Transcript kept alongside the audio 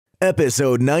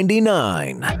episode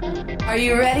 99. Are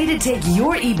you ready to take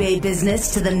your eBay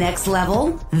business to the next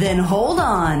level? Then hold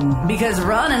on, because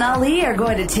Ron and Ali are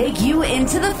going to take you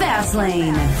into the fast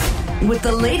lane with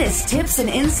the latest tips and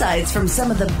insights from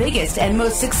some of the biggest and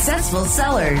most successful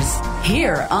sellers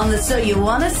here on the So You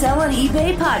Wanna Sell on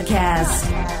eBay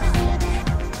podcast.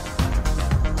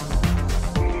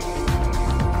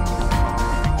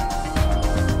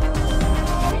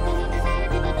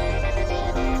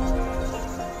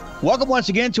 Welcome once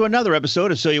again to another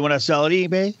episode of So You Want to Sell at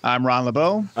eBay. I'm Ron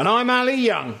LeBeau. And I'm Ali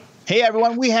Young. Hey,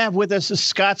 everyone. We have with us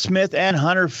Scott Smith and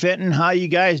Hunter Fenton. How you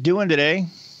guys doing today?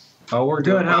 Oh, we're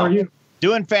good. How are you?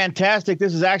 Doing fantastic.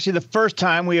 This is actually the first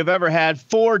time we have ever had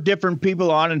 4 different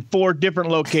people on in 4 different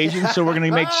locations. So we're going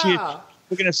to make sure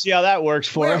we're going to see how that works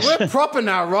for us. We're proper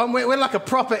now, Ron. We're like a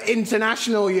proper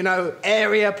international,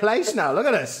 area place now. Look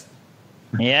at us.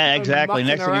 Yeah, exactly.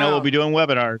 Next thing you know, we'll be doing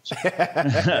webinars.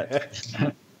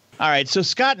 All right, so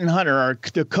Scott and Hunter are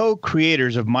the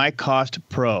co-creators of My Cost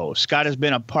Pro. Scott has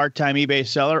been a part-time eBay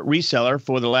reseller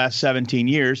for the last 17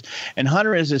 years, and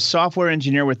Hunter is a software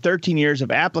engineer with 13 years of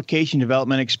application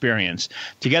development experience.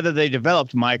 Together, they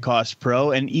developed My Cost Pro,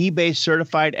 an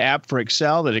eBay-certified app for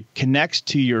Excel that connects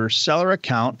to your seller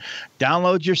account,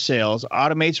 downloads your sales,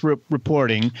 automates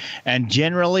reporting, and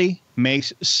generally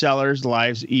makes sellers'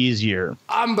 lives easier.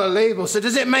 Unbelievable. So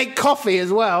does it make coffee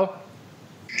as well?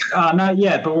 Not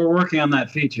yet, but we're working on that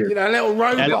feature. A little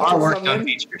robot or something.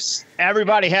 Features.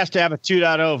 Everybody has to have a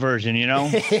 2.0 version,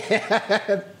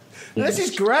 This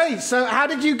is great. So how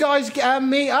did you guys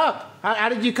meet up? How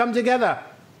did you come together?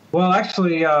 Well,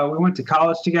 actually, we went to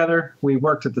college together. We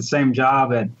worked at the same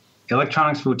job at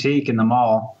Electronics Boutique in the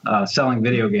mall, selling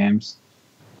video games.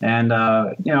 And,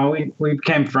 we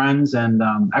became friends and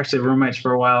actually roommates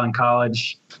for a while in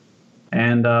college.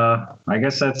 And I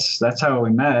guess that's how we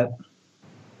met.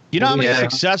 You know how many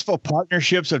successful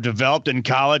partnersps have developed in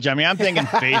college? I mean, I'm thinking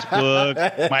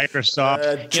Facebook,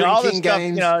 Microsoft, all this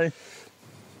games. stuff.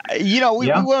 We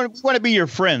want to be your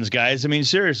friends, guys. I mean,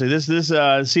 seriously, this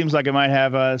seems like it might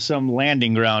have some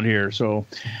landing ground here. So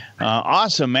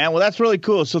awesome, man. Well, that's really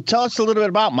cool. So tell us a little bit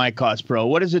about My Cost Pro.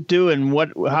 What does it do, and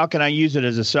how can I use it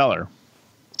as a seller?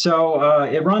 So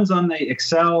it runs on the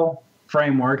Excel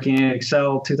framework,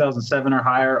 Excel 2007 or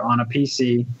higher on a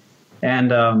PC,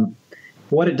 and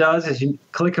what it does is you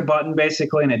click a button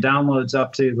basically, and it downloads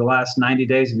up to the last 90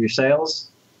 days of your sales.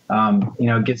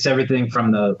 It gets everything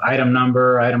from the item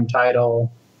number, item title,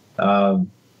 the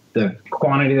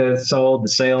quantity that's sold, the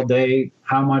sale date,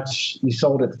 how much you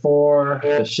sold it for,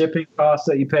 the shipping costs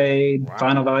that you paid,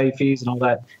 final value fees, and all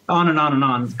that, on and on and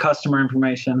on, customer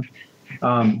information.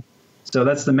 So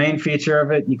that's the main feature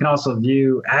of it. You can also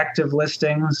view active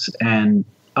listings and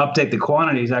update the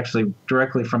quantities actually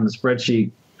directly from the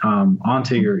spreadsheet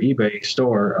onto your eBay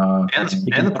store. And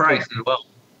the price as well.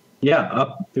 Yeah,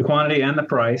 up the quantity and the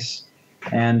price.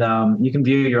 And you can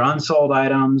view your unsold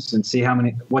items and see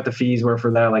what the fees were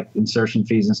for that, like insertion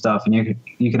fees and stuff. And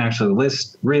you can actually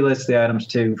relist the items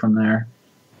too from there.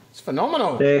 It's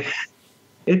phenomenal.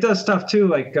 It does stuff too,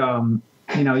 like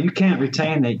you can't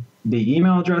retain the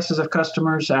email addresses of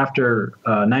customers after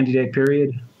a 90-day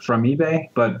period from eBay,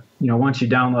 but once you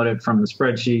download it from the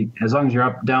spreadsheet, as long as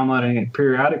you're downloading it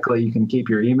periodically, you can keep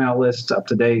your email list up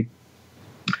to date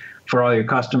for all your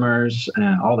customers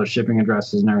and all their shipping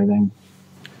addresses and everything.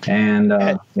 And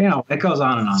it goes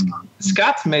on and on and on.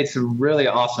 Scott's made some really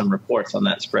awesome reports on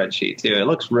that spreadsheet too. It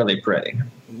looks really pretty.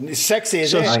 It's sexy,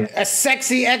 isn't it? A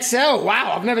sexy Excel.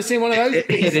 Wow, I've never seen one of those.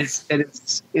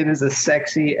 It is a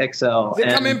sexy Excel. Does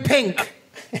it come in pink?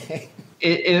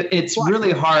 It's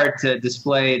really hard to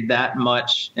display that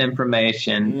much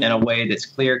information in a way that's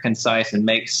clear, concise, and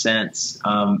makes sense.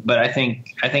 But I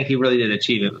think he really did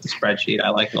achieve it with the spreadsheet. I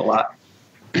like it a lot.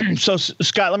 So,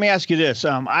 Scott, let me ask you this.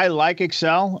 I like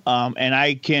Excel, and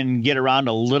I can get around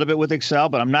a little bit with Excel,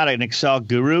 but I'm not an Excel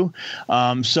guru.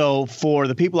 So for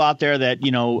the people out there that,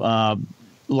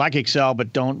 like Excel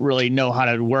but don't really know how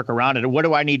to work around it, what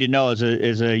do I need to know as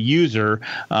a user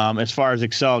as far as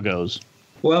Excel goes?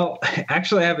 Well,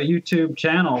 actually, I have a YouTube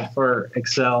channel for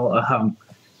Excel.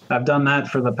 I've done that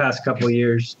for the past couple of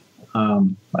years. I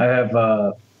have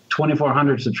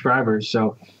 2,400 subscribers,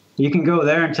 so you can go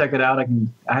there and check it out.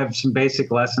 I have some basic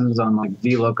lessons on like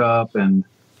VLOOKUP and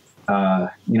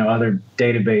other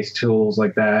database tools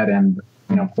like that, and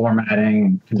formatting,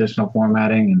 and conditional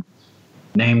formatting, and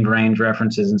named range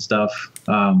references and stuff.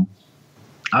 I'll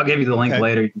give you the link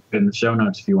later. You can put it in the show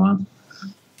notes if you want.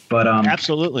 But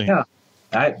absolutely, yeah.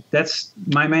 That's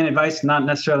my main advice. Not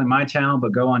necessarily my channel,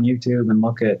 but go on YouTube and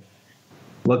look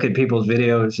at people's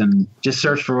videos and just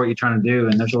search for what you're trying to do.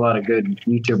 And there's a lot of good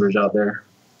YouTubers out there.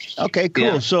 Okay, cool.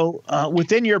 Yeah. So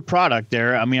within your product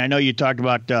there, I mean, I know you talked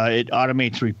about it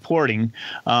automates reporting.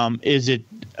 Is it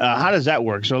how does that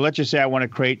work? So let's just say I want to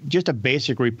create just a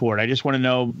basic report. I just want to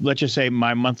know, let's just say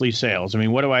my monthly sales. I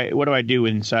mean, what do I do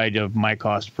inside of My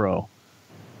Cost Pro?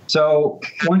 So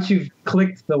once you've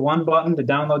clicked the one button to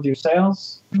download your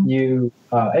sales, you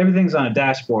everything's on a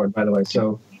dashboard, by the way.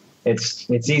 So it's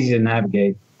easy to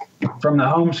navigate. From the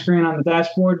home screen on the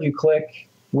dashboard, you click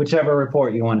whichever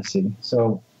report you want to see.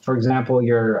 So, for example,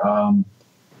 your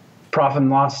profit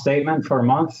and loss statement for a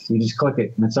month, you just click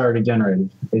it and it's already generated.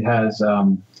 It has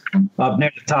up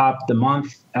near the top the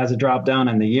month as a drop down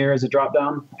and the year as a drop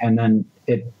down, and then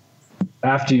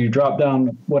after you drop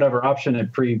down whatever option,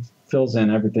 it pre-fills in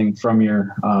everything from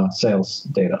your sales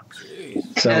data.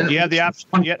 So do you have the option?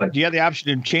 Do you have the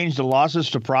option to change the losses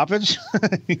to profits?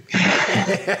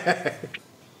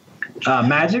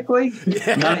 Magically?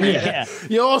 Not yet.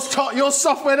 Your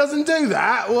software doesn't do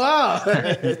that. Wow.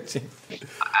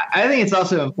 I think it's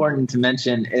also important to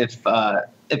mention if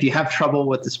you have trouble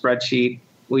with the spreadsheet,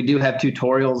 we do have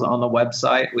tutorials on the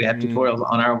website. We have tutorials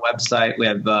on our website. We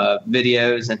have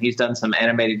videos, and he's done some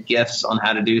animated GIFs on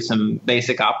how to do some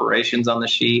basic operations on the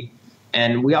sheet.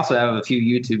 And we also have a few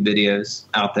YouTube videos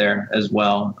out there as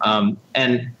well.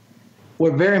 And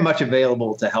we're very much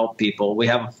available to help people. We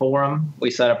have a forum. We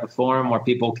set up a forum where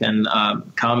people can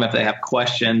come if they have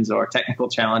questions or technical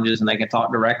challenges, and they can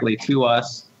talk directly to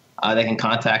us. They can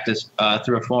contact us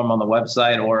through a form on the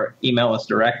website or email us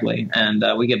directly, and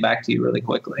we get back to you really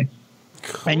quickly.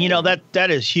 And, you know,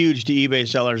 that is huge to eBay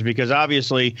sellers, because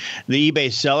obviously the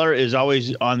eBay seller is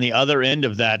always on the other end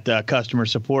of that customer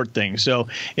support thing. So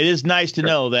it is nice to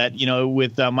know that, you know,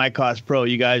 with My Cost Pro,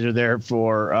 you guys are there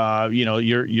for, you know,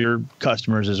 your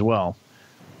customers as well.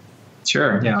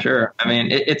 Sure. Yeah. Sure. I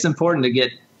mean, it's important to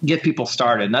get people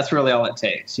started. And that's really all it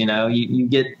takes. You know,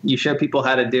 you show people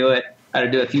how to do it, how to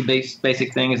do a few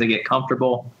basic things, they get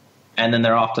comfortable, and then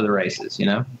they're off to the races, you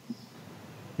know?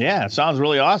 Yeah, it sounds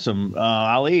really awesome.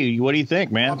 Ali, what do you think,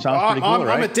 man? Sounds pretty cool,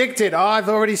 right? I'm addicted. I've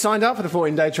already signed up for the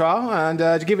 14-day trial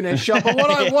and giving it a shot. But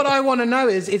what I want to know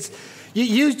is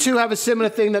you two have a similar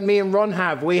thing that me and Ron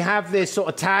have. We have this sort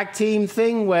of tag team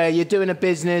thing where you're doing a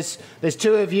business. There's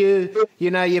two of you.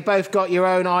 You know, you both got your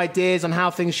own ideas on how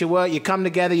things should work. You come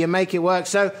together, you make it work.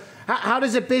 So how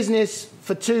does a business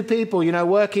for two people, you know,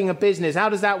 working a business, how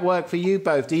does that work for you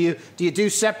both? Do you do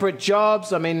separate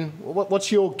jobs? I mean,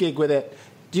 what's your gig with it?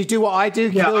 Do you do what I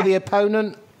do, kill the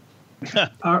opponent?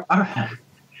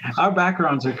 Our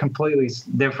backgrounds are completely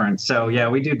different. So, yeah,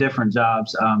 we do different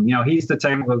jobs. You know, he's the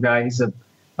technical guy. He's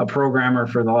a programmer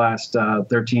for the last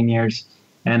 13 years.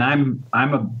 And I'm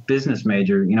a business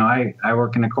major. You know, I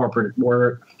work in a corporate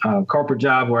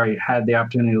job where I had the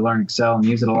opportunity to learn Excel and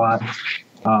use it a lot.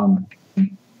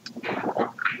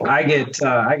 I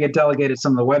get delegated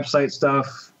some of the website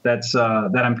stuff that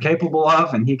I'm capable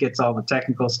of, and he gets all the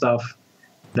technical stuff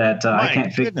that I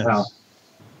can't figure out.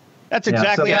 That's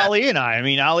exactly Ali and I. I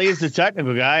mean, Ali is the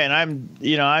technical guy, and I'm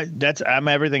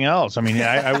everything else. I mean,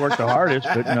 I work the hardest,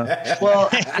 but you know. Well,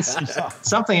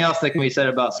 something else that can be said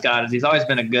about Scott is he's always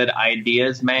been a good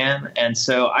ideas man, and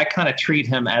so I kind of treat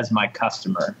him as my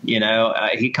customer. You know,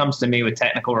 he comes to me with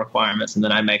technical requirements, and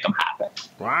then I make them happen.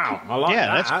 Wow, I like that.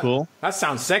 Yeah, that's cool. That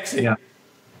sounds sexy. Yeah.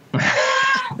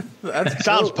 That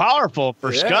sounds powerful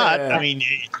for Scott. I mean,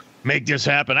 make this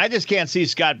happen. I just can't see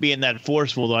Scott being that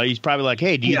forceful, though. He's probably like,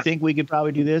 hey, do you think we could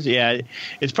probably do this? Yeah,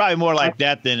 it's probably more like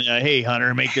that than, hey,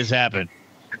 Hunter, make this happen.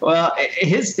 Well,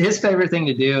 his favorite thing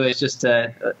to do is just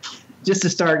to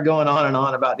start going on and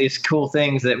on about these cool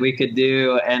things that we could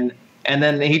do, and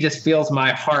then he just feels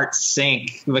my heart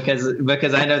sink because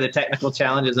I know the technical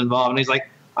challenges involved, and he's like,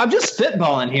 I'm just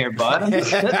spitballing here, bud. I'm just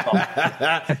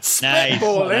spitballing.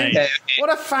 Spitballing? Nice.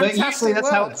 What a fantastic But usually that's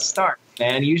how it starts,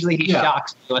 man. Usually he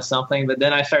shocks me with something, but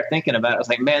then I start thinking about it. I was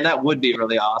like, man, that would be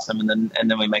really awesome, and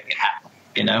then we make it happen,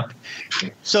 you know?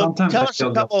 So tell us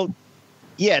a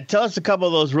couple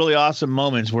of those really awesome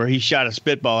moments where he shot a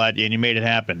spitball at you and you made it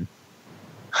happen.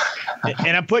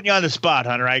 And I'm putting you on the spot,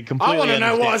 Hunter. I completely want to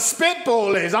know understand. what a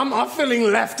spitball is. I'm feeling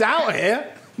left out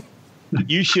here.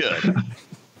 You should.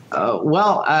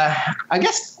 Well, I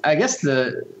guess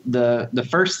the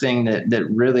first thing that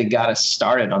really got us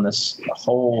started on this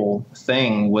whole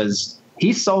thing was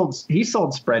he sold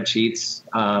spreadsheets,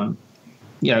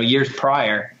 years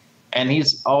prior, and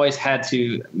he's always had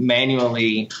to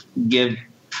manually give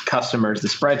customers the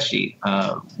spreadsheet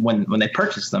when they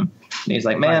purchase them. And he's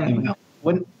like, man,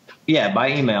 by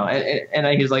email,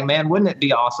 and he's like, man, wouldn't it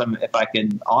be awesome if I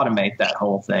could automate that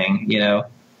whole thing, you know?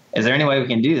 Is there any way we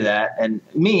can do that? And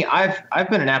me, I've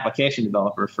been an application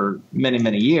developer for many,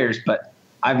 many years, but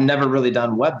I've never really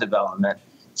done web development.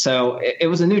 So it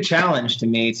was a new challenge to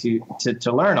me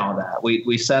to learn all that.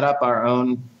 We set up our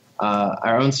own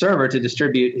server to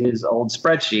distribute his old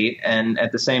spreadsheet, and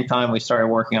at the same time we started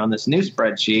working on this new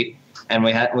spreadsheet, and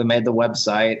we made the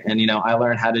website, and I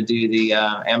learned how to do the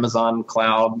Amazon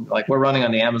cloud. Like, we're running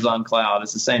on the Amazon cloud.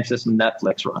 It's the same system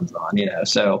Netflix runs on,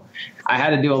 so I had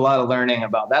to do a lot of learning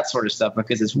about that sort of stuff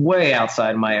because it's way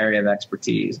outside my area of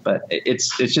expertise. But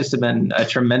it's just been a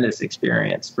tremendous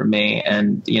experience for me,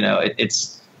 and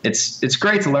it's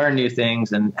great to learn new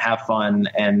things and have fun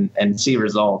and see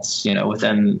results,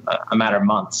 within a matter of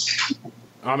months.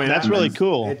 I mean, that's really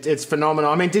cool. It's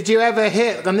phenomenal. I mean, did you ever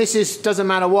hit, and doesn't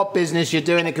matter what business you're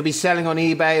doing, it could be selling on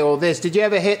eBay or this, did you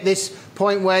ever hit this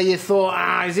point where you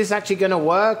thought, is this actually going to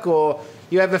work? Or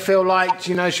you ever feel like,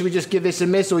 should we just give this a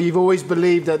miss? Or you've always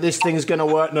believed that this thing's going to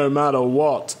work no matter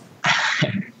what?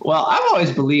 Well, I've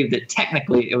always believed that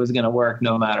technically it was going to work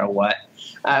no matter what.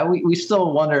 We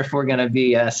still wonder if we're going to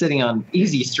be sitting on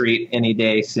Easy Street any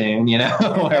day soon,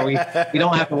 where we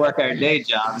don't have to work our day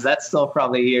jobs. That's still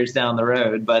probably years down the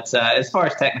road. But as far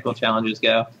as technical challenges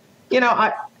go,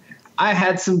 I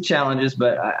had some challenges,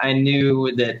 but I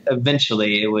knew that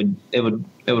eventually it would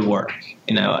work.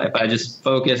 If I just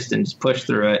focused and just pushed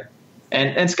through it.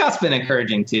 And Scott's been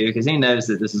encouraging too, because he knows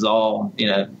that this is all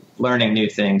learning new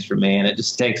things for me, and it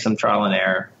just takes some trial and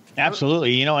error.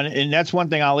 Absolutely. And that's one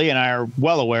thing Ali and I are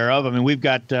well aware of. I mean, we've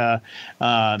got a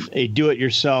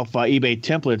do-it-yourself eBay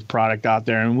templates product out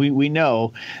there, and we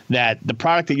know that the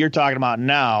product that you're talking about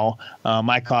now,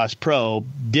 My Cost Pro,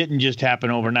 didn't just happen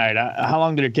overnight. How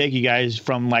long did it take you guys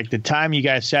from like the time you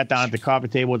guys sat down at the coffee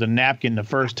table with a napkin the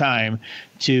first time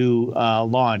to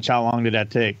launch? How long did that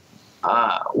take?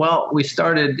 Well, we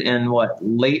started in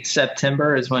late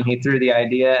September is when he threw the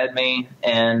idea at me,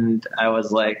 and I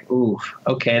was like, ooh,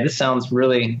 okay, this sounds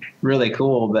really, really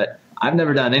cool, but I've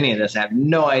never done any of this. I have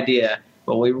no idea,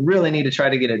 but we really need to try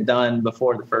to get it done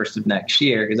before the 1st of next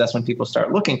year, because that's when people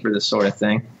start looking for this sort of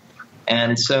thing.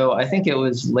 And so I think it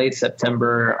was late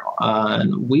September.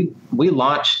 We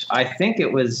launched, I think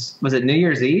it was it New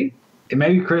Year's Eve?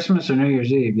 Maybe Christmas or New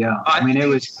Year's Eve, yeah. I mean, it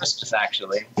was Christmas,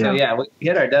 actually. Yeah. So, yeah, we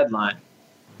hit our deadline.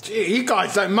 Gee, you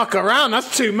guys don't muck around.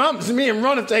 That's 2 months. Me and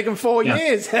Ron have taken 4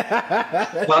 years.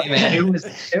 Well, man, it was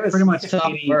pretty much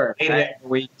tough work. 80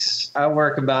 weeks. I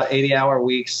work about 80-hour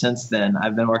weeks since then.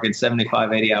 I've been working 75,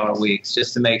 80-hour weeks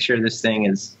just to make sure this thing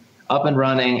is up and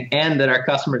running and that our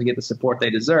customers get the support they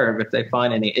deserve. If they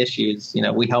find any issues,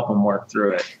 we help them work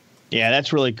through it. Yeah,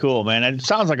 that's really cool, man. It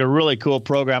sounds like a really cool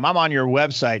program. I'm on your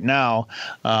website now,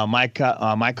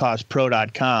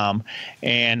 mycostpro.com.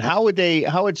 And how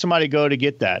would somebody go to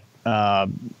get that,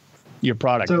 your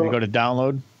product? So, they go to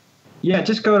download? Yeah,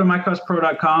 just go to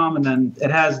mycostpro.com, and then it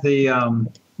has the,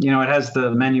 it has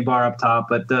the menu bar up top,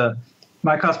 but the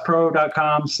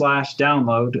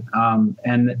mycostpro.com/download,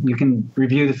 and you can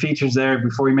review the features there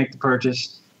before you make the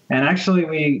purchase. And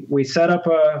actually, we set up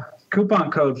a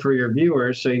coupon code for your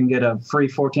viewers so you can get a free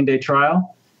 14-day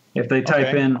trial. If they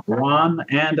type in Ron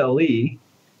and Ali,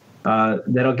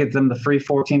 that'll get them the free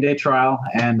 14-day trial.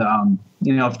 And,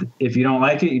 if you don't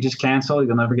like it, you just cancel.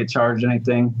 You'll never get charged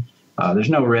anything. There's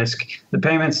no risk. The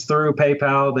payment's through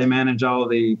PayPal. They manage all of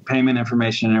the payment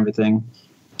information and everything.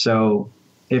 So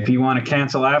if you want to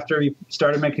cancel after you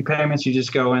started making payments, you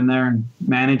just go in there and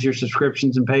manage your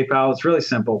subscriptions in PayPal. It's really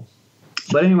simple.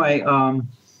 But anyway,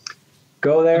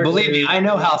 go there. Believe me, I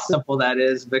know how simple that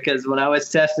is, because when I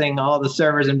was testing all the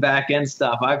servers and back-end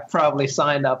stuff, I've probably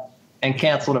signed up and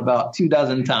canceled about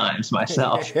 24 times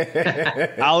myself.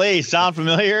 Ali, sound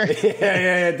familiar?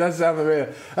 Yeah, it does sound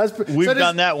familiar. We've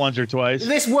done that once or twice.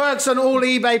 This works on all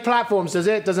eBay platforms, does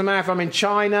it? Doesn't matter if I'm in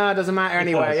China, doesn't matter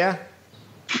anywhere, yeah?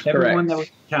 Everyone that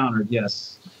we encountered,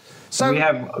 yes. So we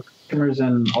have customers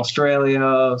in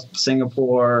Australia,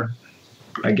 Singapore,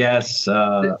 I guess.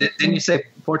 Didn't you say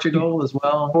Portugal as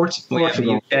well?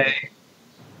 Portugal.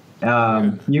 UK,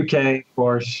 of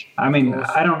course. I mean,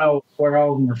 I don't know where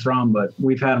all of them are from, but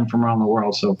we've had them from around the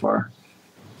world so far.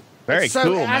 Very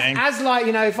cool, man. As like,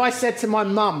 if I said to my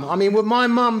mum, I mean, would my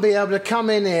mum be able to come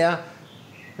in here,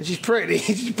 and she's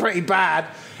pretty bad,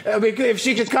 it would be good if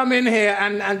she could come in here,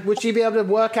 and would she be able to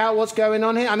work out what's going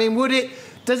on here? I mean,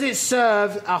 does it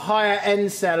serve a higher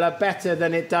end seller better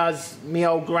than it does me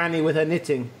old granny with her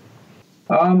knitting?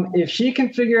 If she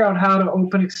can figure out how to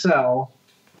open Excel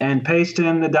and paste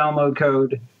in the download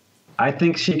code, I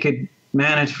think she could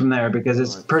manage from there because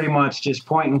it's pretty much just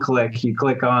point and click. You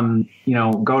click on,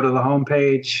 go to the home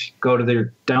page, go to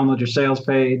the download your sales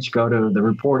page, go to the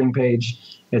reporting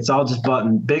page. It's all just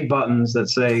big buttons that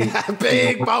say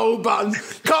big bold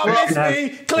buttons. Can't miss me.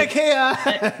 Click here.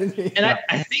 And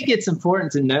I think it's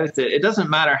important to note that it doesn't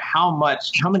matter how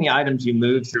many items you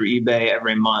move through eBay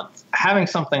every month. Having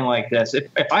something like this,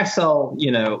 if I sell, I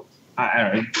don't know,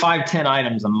 5-10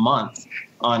 items a month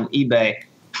on eBay,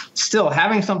 still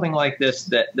having something like this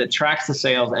that tracks the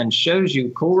sales and shows you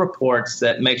cool reports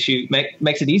that makes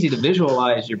it easy to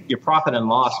visualize your profit and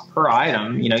loss per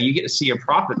item. You get to see your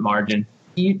profit margin.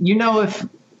 You know if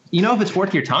it's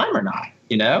worth your time or not,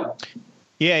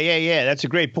 Yeah. That's a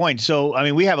great point. So, I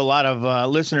mean, we have a lot of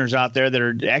listeners out there that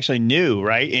are actually new,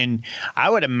 right? And I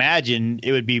would imagine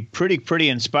it would be pretty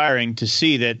inspiring to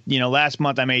see that, last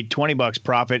month I made $20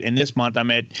 profit and this month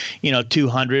I'm at,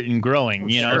 200 and growing,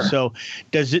 Sure. So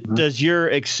does your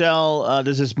Excel,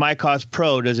 does this My Cost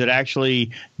Pro, does it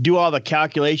actually do all the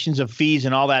calculations of fees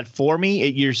and all that for me?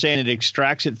 You're saying it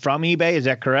extracts it from eBay. Is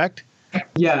that correct?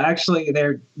 Yeah, actually,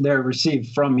 they're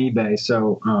received from eBay.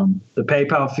 So the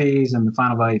PayPal fees and the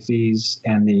final value fees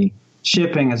and the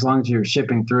shipping, as long as you're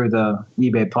shipping through the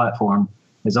eBay platform,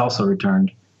 is also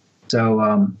returned.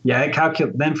 So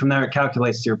then from there it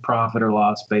calculates your profit or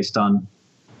loss based on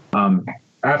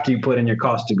after you put in your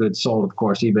cost of goods sold. Of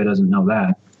course, eBay doesn't know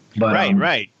that. But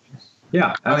Right.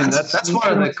 Yeah, I mean that's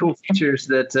one of the cool features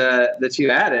that you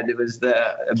added. It was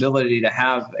the ability to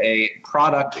have a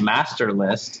product master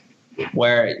list,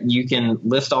 where you can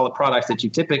list all the products that you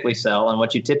typically sell and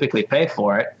what you typically pay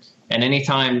for it. And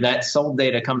anytime that sold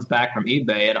data comes back from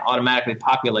eBay, it automatically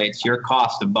populates your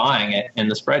cost of buying it in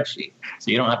the spreadsheet. So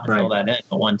you don't have to fill that in at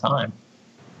one time.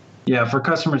 Yeah, for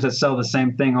customers that sell the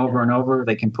same thing over and over,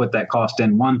 they can put that cost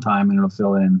in one time and it'll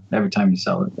fill it in every time you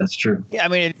sell it. That's true. Yeah, I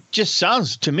mean, it just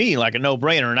sounds to me like a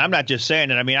no-brainer, and I'm not just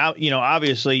saying it. I mean,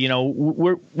 obviously,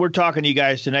 we're talking to you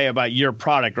guys today about your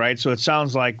product, right? So it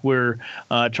sounds like we're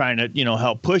trying to,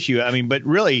 help push you. I mean, but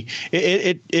really,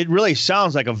 it really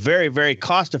sounds like a very, very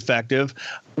cost-effective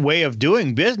way of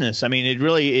doing business. I mean,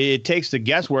 it takes the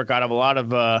guesswork out of a lot of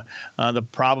the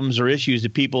problems or issues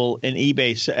that people in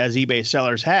eBay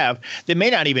sellers have that may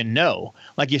not even know.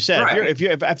 Like you said, right.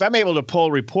 if I'm able to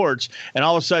pull reports and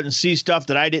all of a sudden see stuff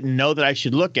that I didn't know that I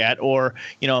should look at, or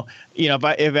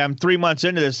if I'm 3 months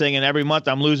into this thing and every month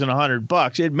I'm losing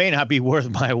 $100, it may not be worth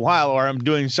my while, or I'm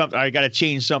doing something, I got to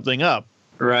change something up.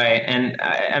 Right, and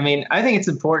I mean, I think it's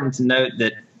important to note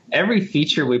that every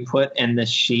feature we put in this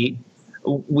sheet,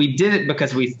 we did it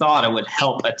because we thought it would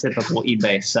help a typical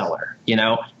eBay seller.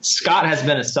 Scott has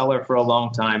been a seller for a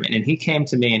long time, and he came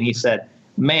to me and he said,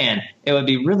 man, it would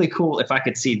be really cool if I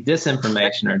could see this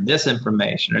information or this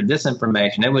information or this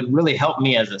information. It would really help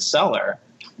me as a seller.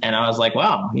 And I was like,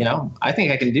 wow, I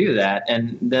think I can do that.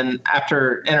 And then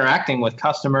after interacting with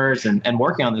customers and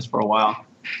working on this for a while,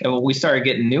 we started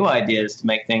getting new ideas to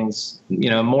make things,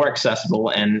 more accessible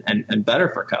and better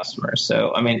for customers.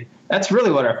 So, I mean, that's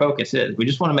really what our focus is. We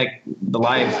just want to make the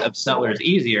lives of sellers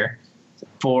easier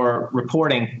for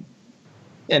reporting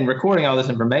and recording all this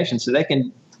information so they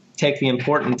can take the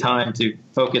important time to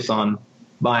focus on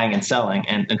buying and selling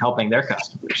and helping their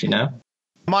customers,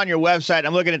 I'm on your website.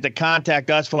 I'm looking at the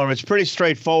contact us form. It's pretty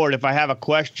straightforward. If I have a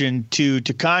question to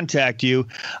contact you,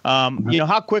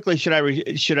 how quickly should I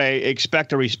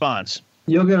expect a response?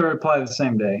 You'll get a reply the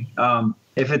same day.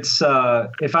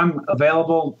 If I'm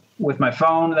available with my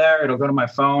phone there, it'll go to my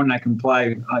phone and I can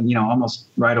reply, almost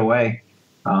right away.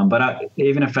 But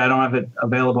even if I don't have it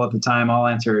available at the time, I'll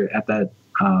answer it at that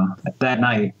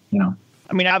night.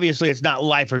 I mean, obviously, it's not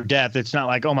life or death. It's not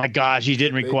like, oh, my gosh, you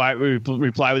didn't reply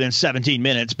within 17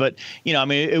 minutes. But, I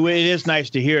mean, it is nice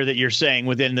to hear that you're saying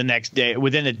within the next day,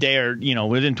 within a day or,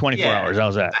 within 24 hours.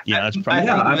 How's that? That's probably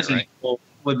I think people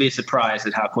would be surprised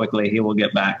at how quickly he will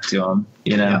get back to them,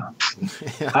 Yeah.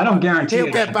 I don't guarantee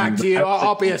he'll get back to you.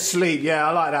 I'll be asleep. Yeah,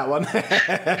 I like that one.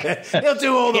 He'll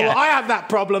do all the work. I have that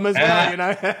problem as well,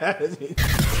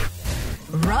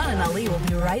 Ron and Ali will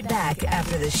be right back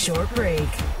after this short break.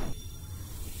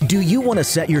 Do you want to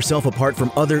set yourself apart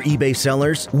from other eBay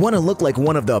sellers? Want to look like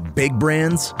one of the big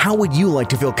brands? How would you like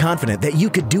to feel confident that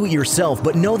you could do it yourself,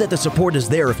 but know that the support is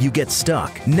there if you get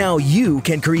stuck? Now you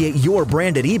can create your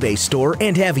branded eBay store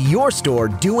and have your store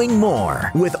doing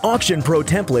more. With Auction Pro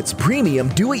Template's premium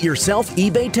do-it-yourself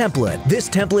eBay template. This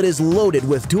template is loaded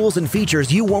with tools and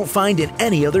features you won't find in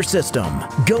any other system.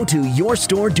 Go to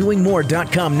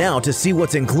yourstoredoingmore.com now to see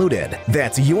what's included.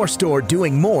 That's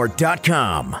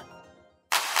yourstoredoingmore.com.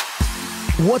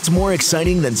 What's more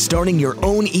exciting than starting your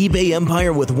own eBay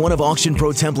empire with one of Auction Pro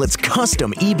Template's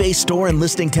custom eBay store and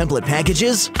listing template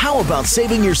packages? How about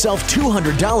saving yourself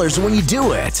 $200 when you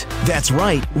do it? That's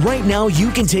right. Right now,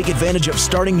 you can take advantage of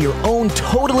starting your own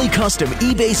totally custom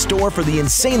eBay store for the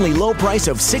insanely low price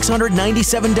of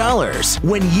 $697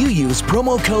 when you use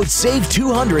promo code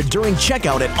SAVE200 during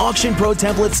checkout at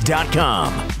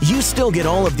AuctionProTemplates.com. You still get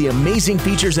all of the amazing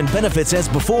features and benefits as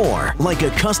before, like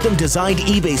a custom designed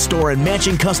eBay store and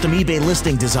matching custom eBay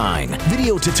listing design,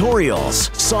 video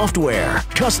tutorials, software,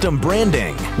 custom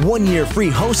branding, 1-year free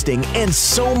hosting, and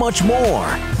so much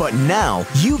more. But now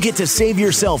you get to save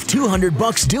yourself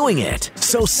 $200 doing it.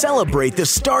 So celebrate the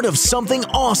start of something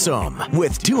awesome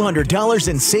with $200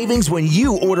 in savings when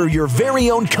you order your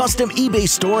very own custom eBay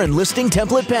store and listing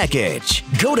template package.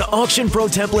 Go to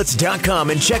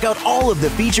AuctionProTemplates.com and check out all of the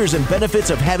features and benefits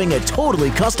of having a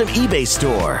totally custom eBay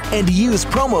store and use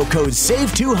promo code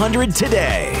SAVE200 today.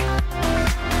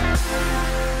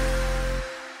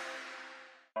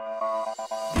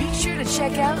 Be sure to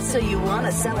check out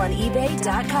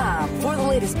SoYouWannaSellOnEBay.com for the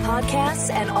latest podcasts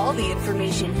and all the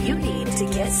information you need to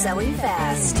get selling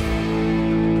fast.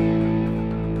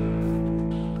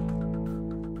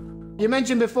 You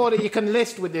mentioned before that you can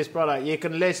list with this product. You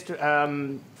can list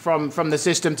from the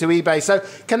system to eBay. So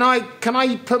can I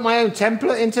put my own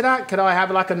template into that? Could I have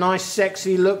like a nice,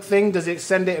 sexy look thing? Does it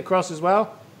send it across as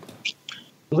well?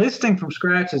 Listing from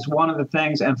scratch is one of the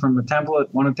things, and from the template,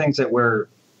 one of the things that we're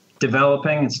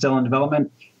developing. It's still in development.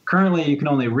 Currently, you can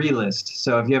only relist.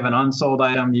 So if you have an unsold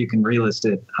item, you can relist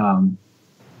it.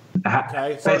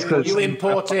 Okay, so you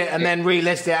import it and then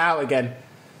relist it out again.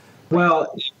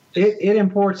 Well, it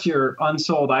imports your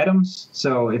unsold items.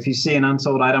 So if you see an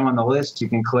unsold item on the list, you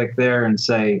can click there and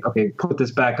say, okay, put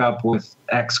this back up with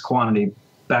X quantity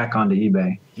back onto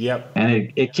eBay. Yep.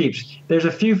 And it keeps, there's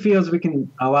a few fields we can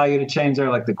allow you to change there,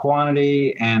 like the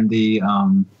quantity and the,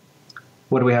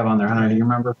 what do we have on there, Hunter? Do you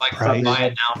remember? Like price. Buy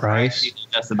it now price.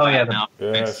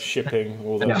 Shipping,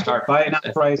 all that. Yeah, buy it now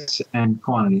price and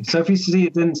quantity. So if you see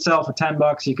it didn't sell for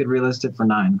 $10, you could relist it for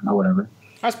 $9 or whatever.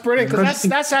 That's brilliant, because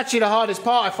that's actually the hardest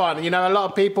part, I find. You know, a lot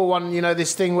of people want, you know,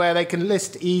 this thing where they can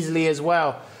list easily as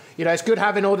well. You know, it's good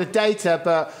having all the data,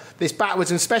 but this backwards,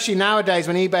 and especially nowadays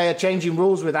when eBay are changing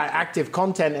rules with that active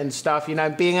content and stuff, you know,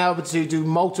 being able to do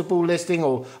multiple listing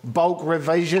or bulk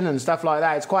revision and stuff like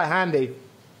that, it's quite handy.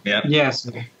 Yeah. Yes.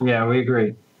 Yeah, we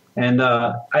agree. And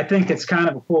I think it's kind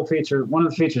of a cool feature. One of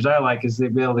the features I like is the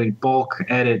ability to bulk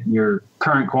edit your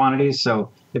current quantities. So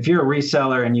if you're a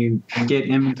reseller and you get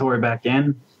inventory back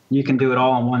in, you can do it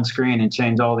all on one screen and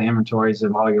change all the inventories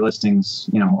of all your listings,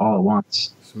 you know, all at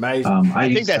once. It's amazing.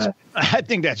 I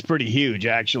think that's pretty huge,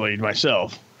 actually,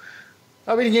 myself.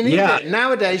 I mean, you need it.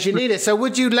 Nowadays, you need it. So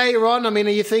would you later on, I mean,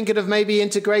 are you thinking of maybe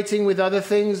integrating with other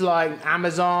things like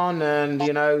Amazon and,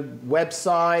 you know,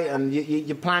 website, and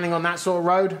you're planning on that sort of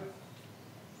road?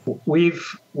 We're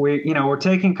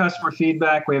taking customer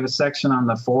feedback. We have a section on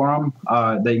the forum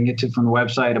that you can get to from the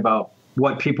website about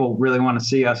what people really want to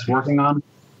see us working on.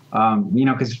 You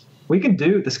know, because we can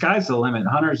do, the sky's the limit.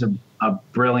 Hunter's a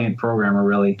brilliant programmer,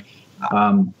 really.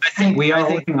 I think we are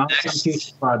working on some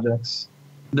future projects.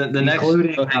 The next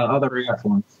including other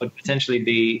platforms would potentially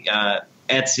be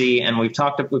Etsy, and we've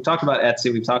talked about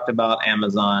Etsy, we've talked about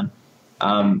Amazon.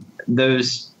 I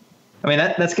mean,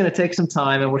 that's going to take some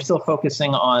time, and we're still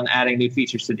focusing on adding new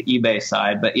features to the eBay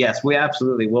side. But yes, we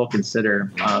absolutely will consider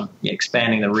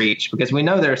expanding the reach, because we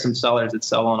know there are some sellers that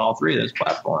sell on all three of those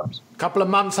platforms. Couple of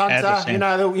months, Hunter. You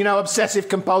know, obsessive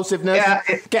compulsiveness. Yeah,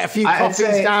 get a few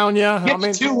coffees down. Yeah, I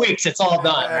mean, 2 weeks, it's all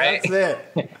done, right? That's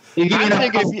it.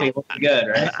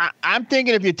 I'm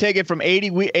thinking if you take it from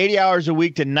 80 hours a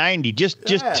week to 90, just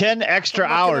 10 extra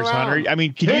hours, Hunter. I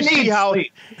mean, can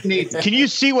you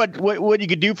see what you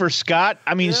could do for Scott?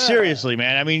 I mean, seriously,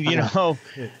 man. I mean,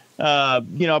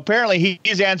 apparently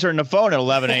he's answering the phone at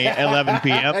 11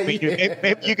 p.m. Maybe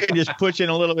you can just push in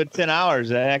a little bit, 10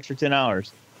 hours, an extra 10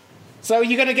 hours. So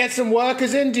you're going to get some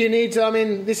workers in? Do you need to, I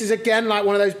mean, this is again like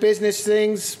one of those business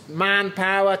things,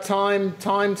 manpower,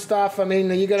 time stuff. I mean,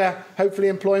 are you going to hopefully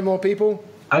employ more people?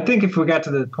 I think if we got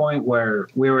to the point where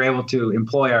we were able to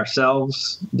employ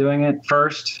ourselves doing it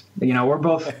first, you know, we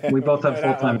both have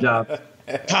full-time jobs.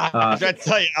 I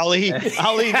tell you, Ali,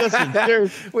 listen,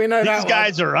 we know these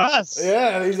guys are us.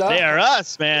 Yeah, they are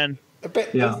us, man.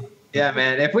 Yeah,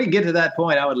 man. If we get to that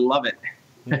point, I would love it.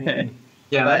 Mm-hmm.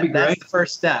 Yeah, that'd be great. That's the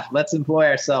first step. Let's employ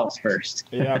ourselves first.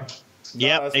 Yeah.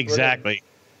 Yep, exactly.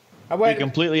 You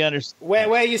completely understand. Where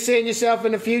are you seeing yourself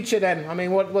in the future then? I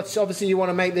mean, what's obviously you want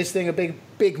to make this thing a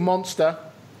big monster.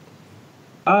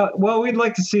 Well, we'd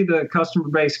like to see the customer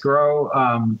base grow.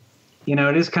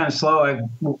 it is kind of slow.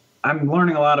 I'm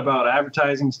learning a lot about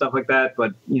advertising, stuff like that,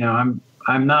 but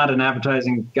I'm not an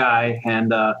advertising guy,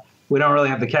 and we don't really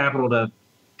have the capital to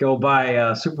go buy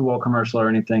a Super Bowl commercial or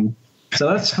anything.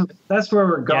 So that's where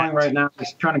we're going right now,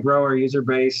 just trying to grow our user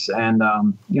base and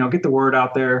get the word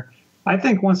out there. I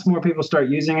think once more people start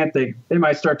using it, they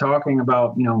might start talking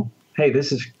about, hey,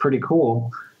 this is pretty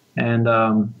cool. And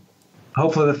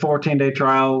hopefully the 14-day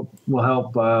trial will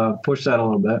help push that a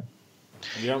little bit.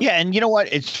 Yeah, and you know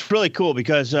what? It's really cool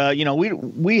because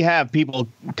we have people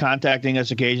contacting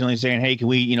us occasionally saying, "Hey, can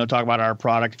we talk about our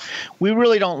product?" We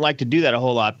really don't like to do that a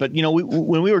whole lot, but when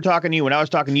I was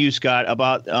talking to you, Scott,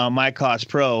 about My Cost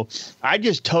Pro, I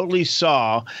just totally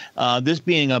saw this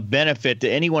being a benefit to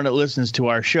anyone that listens to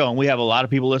our show, and we have a lot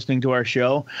of people listening to our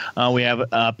show. We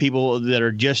have people that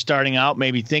are just starting out,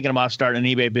 maybe thinking about starting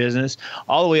an eBay business,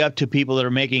 all the way up to people that are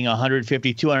making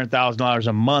 $150,000, $200,000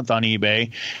 a month on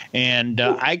eBay, and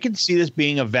I can see this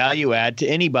being a value add to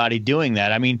anybody doing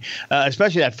that. I mean,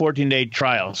 especially that 14-day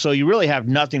trial. So you really have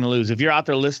nothing to lose. If you're out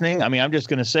there listening, I mean, I'm just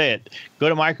going to say it. Go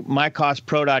to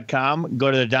mycostpro.com,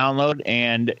 go to the download,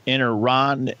 and enter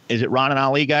Ron. Is it Ron and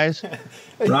Ali, guys?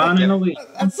 Ron and Ali.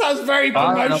 That sounds very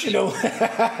promotional.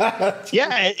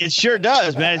 Yeah, it sure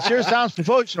does, man. It sure sounds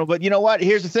promotional. But you know what?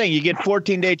 Here's the thing. You get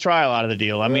 14-day trial out of the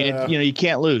deal. I mean, you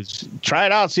can't lose. Try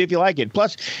it out. See if you like it.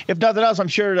 Plus, if nothing else, I'm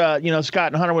sure Scott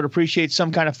and Hunter would appreciate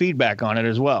some kind of feedback on it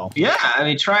as well. Yeah, I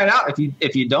mean, try it out.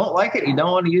 If you don't like it, you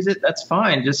don't want to use it, that's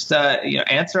fine. Just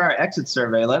answer our exit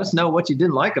survey. Let us know what you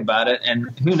didn't like about it, and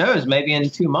who knows, maybe in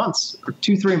 2 months or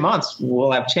 2-3 months,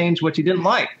 we'll have changed what you didn't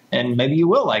like, and maybe you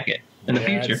will like it in the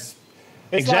future.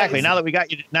 Exactly. Now that we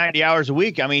got you 90 hours a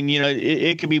week, I mean,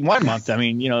 it could be 1 month. I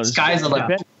mean, sky's the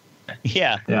limit.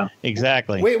 Yeah,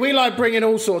 exactly. We like bringing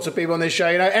all sorts of people on this show.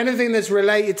 Anything that's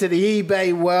related to the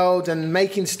eBay world and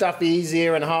making stuff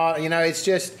easier and hard. It's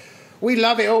just, we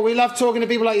love it all. We love talking to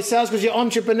people like yourselves because you're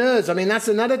entrepreneurs. I mean, that's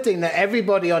another thing that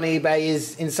everybody on eBay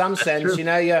is, in some sense.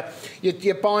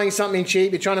 You're buying something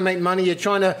cheap. You're trying to make money. You're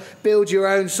trying to build your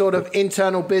own sort of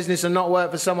internal business and not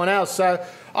work for someone else. So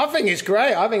I think it's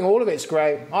great. I think all of it's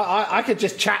great. I could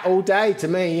just chat all day. To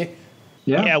me.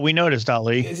 Yeah, we noticed,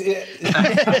 Ali.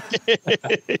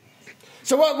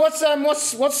 So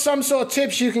what's some sort of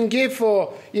tips you can give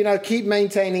for keep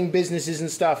maintaining businesses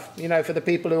and stuff for the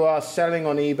people who are selling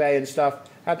on eBay and stuff?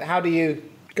 How do you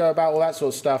go about all that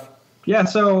sort of stuff? Yeah,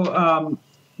 so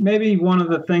maybe one of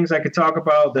the things I could talk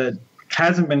about that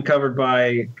hasn't been covered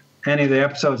by any of the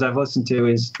episodes I've listened to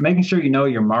is making sure you know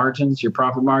your margins, your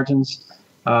profit margins.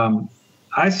 I've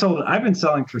been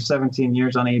selling for 17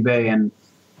 years on eBay, and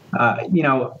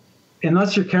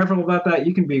unless you're careful about that,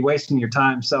 you can be wasting your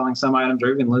time selling some items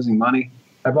or even losing money.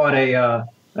 I bought a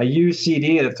used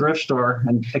CD at a thrift store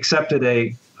and accepted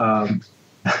a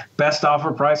best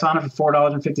offer price on it for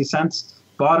 $4.50.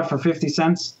 Bought it for 50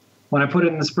 cents. When I put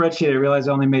it in the spreadsheet, I realized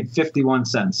I only made 51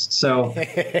 cents. So,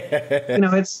 should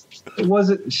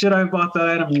I have bought that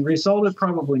item and resold it?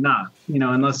 Probably not.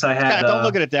 Unless I had. Don't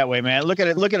look at it that way, man. Look at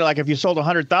it like if you sold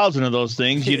 100,000 of those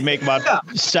things, you'd make about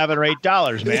 $7 or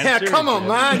 $8, man. Yeah, seriously. Come on,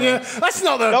 man. Yeah, that's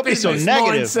not the Don't be so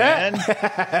negative, mindset.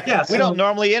 Man. Yeah, we don't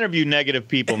normally interview negative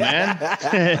people, man.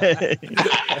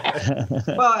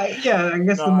 Well, I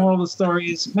guess the moral of the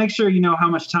story is make sure you know how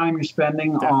much time you're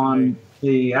spending on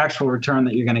the actual return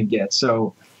that you're going to get.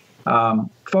 So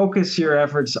focus your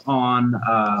efforts on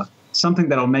something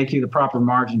that'll make you the proper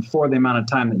margin for the amount of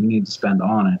time that you need to spend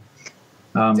on it.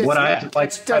 What I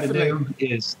like to try to do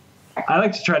is I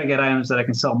like to try to get items that I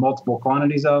can sell multiple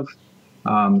quantities of.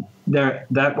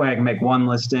 That way I can make one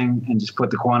listing and just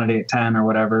put the quantity at 10 or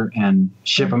whatever and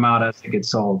ship them out as they get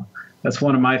sold. That's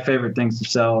one of my favorite things to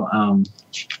sell.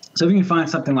 So if you can find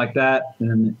something like that,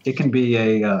 then it can be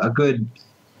a good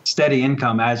steady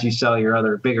income as you sell your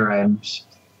other bigger items.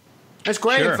 That's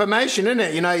great information, isn't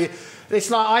it? It's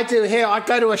like I do here. I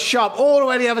go to a shop all the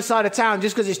way to the other side of town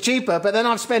just because it's cheaper, but then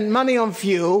I've spent money on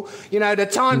fuel, the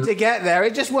time to get there.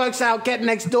 It just works out getting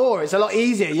next door. It's a lot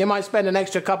easier. You might spend an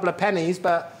extra couple of pennies,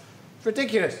 but it's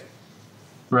ridiculous.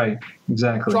 Right,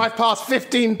 exactly. Drive past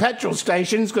 15 petrol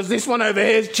stations because this one over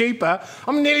here is cheaper.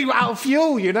 I'm nearly out of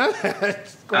fuel,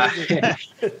 It's crazy.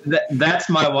 That's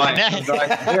my wife. She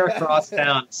drives clear across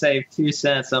town, save 2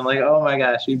 cents. I'm like, oh my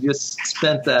gosh, you just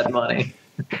spent that money.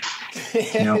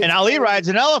 And Ali rides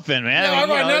an elephant, man. I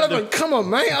ride an elephant. Come on,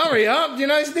 mate, hurry up.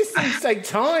 These things take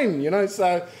time,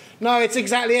 So, no, it's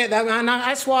exactly it. And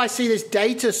that's why I see this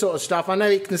data sort of stuff. I know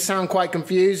it can sound quite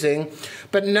confusing,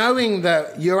 but knowing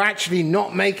that you're actually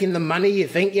not making the money you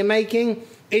think you're making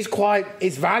is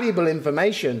valuable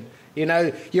information.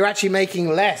 You're actually making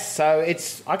less. So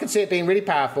I can see it being really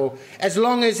powerful as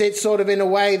long as it's sort of in a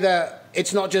way that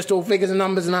it's not just all figures and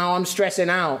numbers now. I'm stressing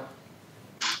out.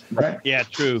 Right. Yeah,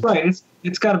 true. Right.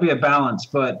 It's got to be a balance,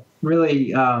 but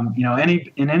really,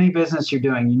 in any business you're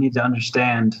doing, you need to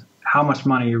understand how much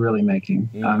money you're really making.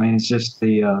 I mean, it's just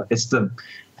the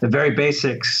very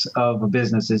basics of a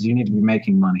business is you need to be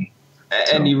making money.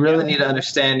 And you really need to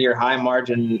understand your high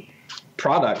margin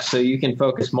products so you can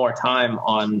focus more time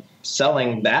on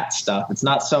selling that stuff. It's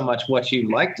not so much what you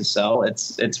like to sell.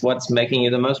 It's what's making you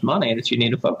the most money that you need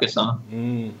to focus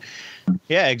on.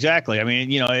 Yeah, exactly. I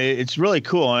mean, it's really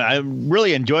cool. I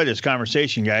really enjoy this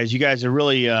conversation, guys. You guys are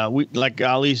really, like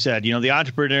Ali said, the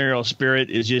entrepreneurial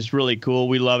spirit is just really cool.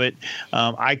 We love it.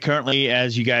 I currently,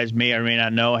 as you guys may or may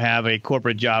not know, have a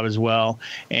corporate job as well.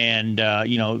 And,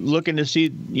 looking to see,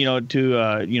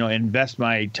 invest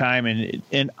my time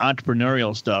in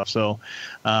entrepreneurial stuff. So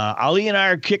Ali and I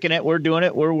are kicking it. We're doing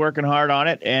it. We're working hard on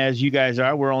it, as you guys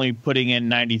are. We're only putting in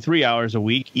 93 hours a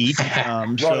week each.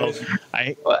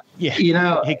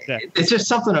 It's just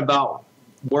something about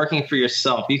working for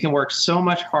yourself. You can work so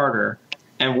much harder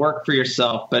and work for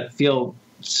yourself, but feel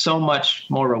so much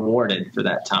more rewarded for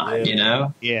that time,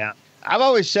 Yeah. I've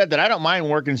always said that I don't mind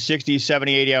working 60,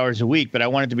 70, 80 hours a week, but I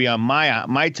want it to be on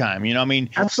my time.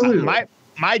 Absolutely.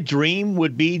 My dream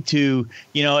would be to,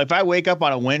 if I wake up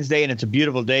on a Wednesday and it's a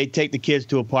beautiful day, take the kids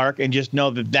to a park and just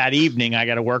know that evening I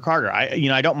got to work harder.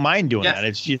 I don't mind doing that.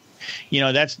 It's just,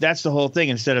 that's the whole thing,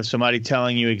 instead of somebody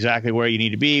telling you exactly where you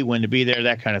need to be, when to be there,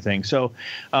 that kind of thing. So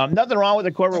nothing wrong with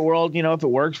the corporate world, if it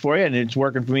works for you, and it's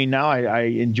working for me now. I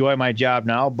enjoy my job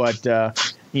now, but,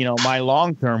 my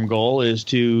long-term goal is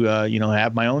to,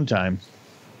 have my own time.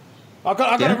 I've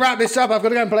got to wrap this up. I've got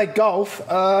to go and play golf.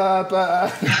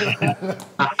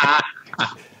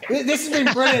 This has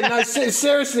been brilliant. No,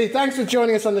 seriously, thanks for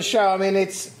joining us on the show. I mean,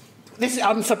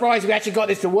 I'm surprised we actually got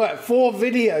this to work. 4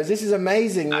 videos. This is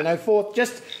amazing.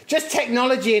 Just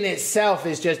technology in itself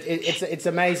is just it's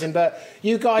amazing. But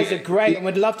you guys are great, and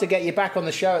we'd love to get you back on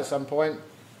the show at some point.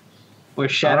 We're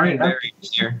shattering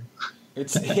barriers here.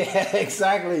 Yeah,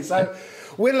 exactly. So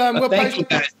we'll thank you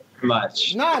guys very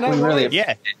much. No, we really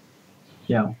yeah.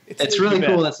 Yeah, it's really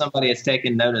cool that somebody has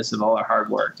taken notice of all our hard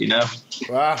work,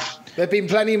 Wow. There've been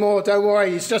plenty more, don't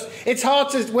worry. It's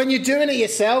hard to, when you're doing it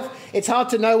yourself, it's hard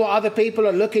to know what other people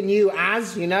are looking you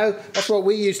as, That's what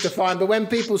we used to find. But when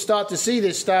people start to see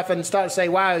this stuff and start to say,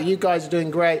 wow, you guys are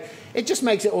doing great, it just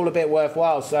makes it all a bit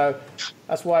worthwhile. So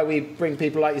that's why we bring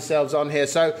people like yourselves on here.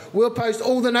 So we'll post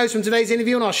all the notes from today's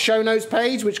interview on our show notes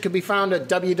page, which can be found at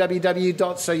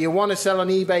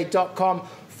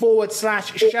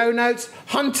www.soyouwantasellonebay.com/show notes.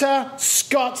 Hunter,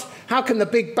 Scott, how can the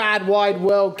big bad wide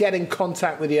world get in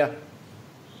contact with you?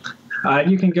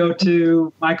 You can go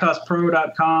to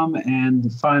mycostpro.com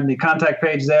and find the contact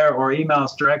page there, or email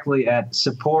us directly at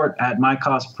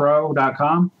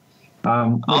support@mycostpro.com.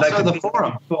 Also the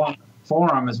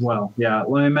forum as well. Yeah,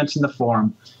 let me mention the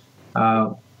forum.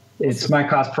 It's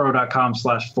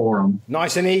mycostpro.com/forum.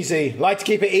 Nice and easy. Like to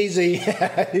keep it easy.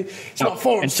 It's not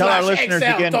forum and tell our listeners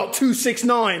again.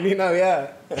 .269, yeah.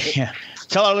 Yeah.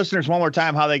 Tell our listeners one more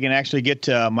time how they can actually get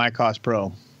to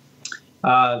MyCostPro.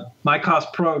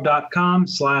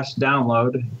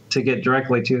 mycostpro.com/download to get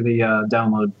directly to the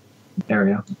download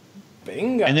area.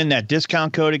 Bingo. And then that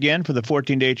discount code again for the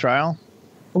 14-day trial?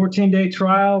 14-day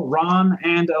trial, Ron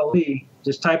and Ali.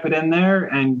 Just type it in there,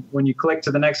 and when you click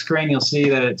to the next screen, you'll see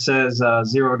that it says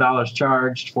 $0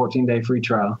 charged, 14-day free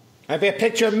trial. There'll be a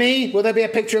picture of me. Will there be a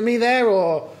picture of me there,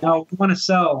 or no? We want to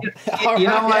sell. You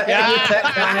know what?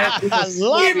 I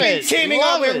love You've been teaming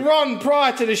up with Ron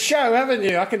prior to the show, haven't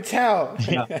you? I can tell.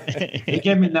 He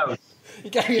gave me notes.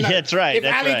 That's right. If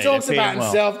Ali talks about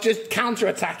himself, just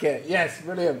counterattack it. Yes,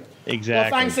 brilliant.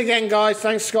 Exactly. Well, thanks again, guys.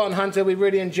 Thanks, Scott and Hunter. We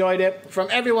really enjoyed it. From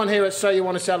everyone here at So You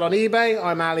Want to Sell on eBay,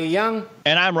 I'm Ali Young.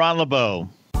 And I'm Ron LeBeau.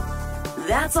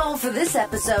 That's all for this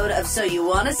episode of So You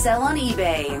Want to Sell on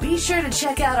eBay. Be sure to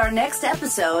check out our next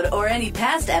episode or any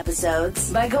past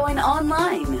episodes by going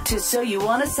online to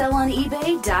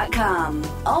soyouwantasellonebay.com.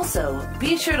 Also,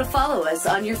 be sure to follow us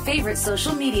on your favorite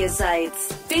social media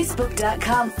sites,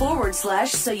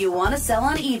 facebook.com/So You Want to Sell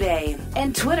on eBay,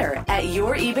 and Twitter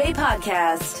 @Your eBay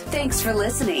Podcast. Thanks for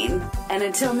listening. And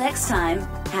until next time,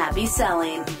 happy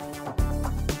selling.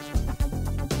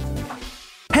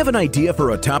 Have an idea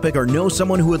for a topic or know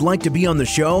someone who would like to be on the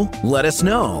show? Let us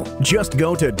know. Just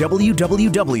go to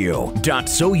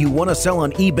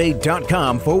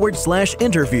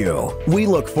www.soyouwantasellonebay.com/interview. We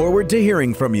look forward to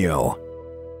hearing from you.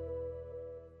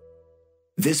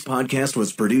 This podcast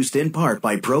was produced in part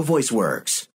by Pro Voice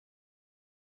Works.